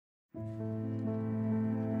Hello,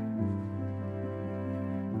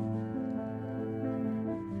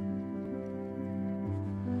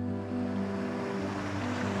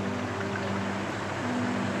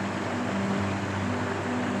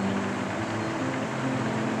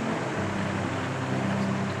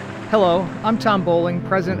 I'm Tom Bolling,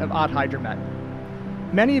 president of OTT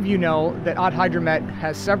HydroMet. Many of you know that OTT HydroMet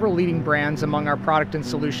has several leading brands among our product and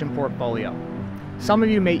solution portfolio. Some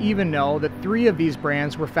of you may even know that 3 of these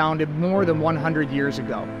brands were founded more than 100 years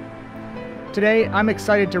ago. Today, I'm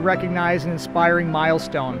excited to recognize an inspiring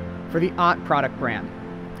milestone for the OTT product brand,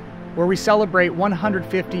 where we celebrate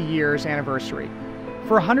 150 years anniversary.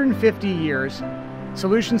 For 150 years,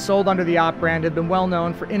 solutions sold under the OTT brand have been well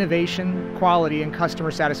known for innovation, quality, and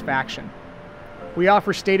customer satisfaction. We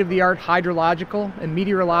offer state-of-the-art hydrological and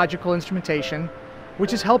meteorological instrumentation,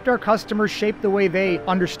 which has helped our customers shape the way they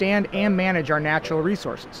understand and manage our natural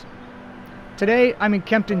resources. Today, I'm in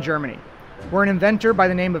Kempten, Germany, where an inventor by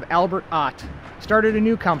the name of Albert Ott started a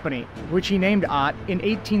new company, which he named Ott in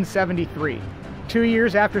 1873. 2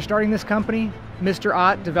 years after starting this company, Mr.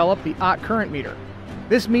 Ott developed the Ott current meter.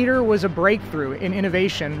 This meter was a breakthrough in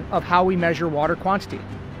innovation of how we measure water quantity.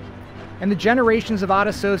 And the generations of Ott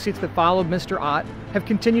associates that followed Mr. Ott have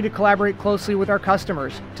continued to collaborate closely with our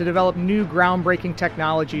customers to develop new groundbreaking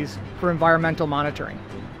technologies for environmental monitoring.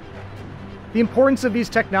 The importance of these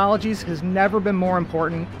technologies has never been more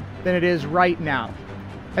important than it is right now,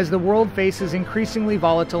 as the world faces increasingly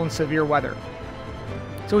volatile and severe weather.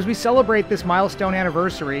 So as we celebrate this milestone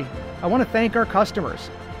anniversary, I want to thank our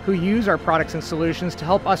customers who use our products and solutions to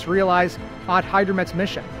help us realize OTT HydroMet's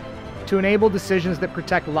mission to enable decisions that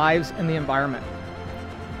protect lives and the environment.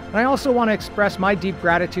 And I also want to express my deep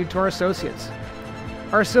gratitude to our associates.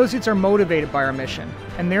 Our associates are motivated by our mission,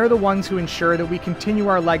 and they're the ones who ensure that we continue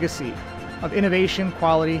our legacy of innovation,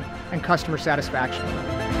 quality, and customer satisfaction.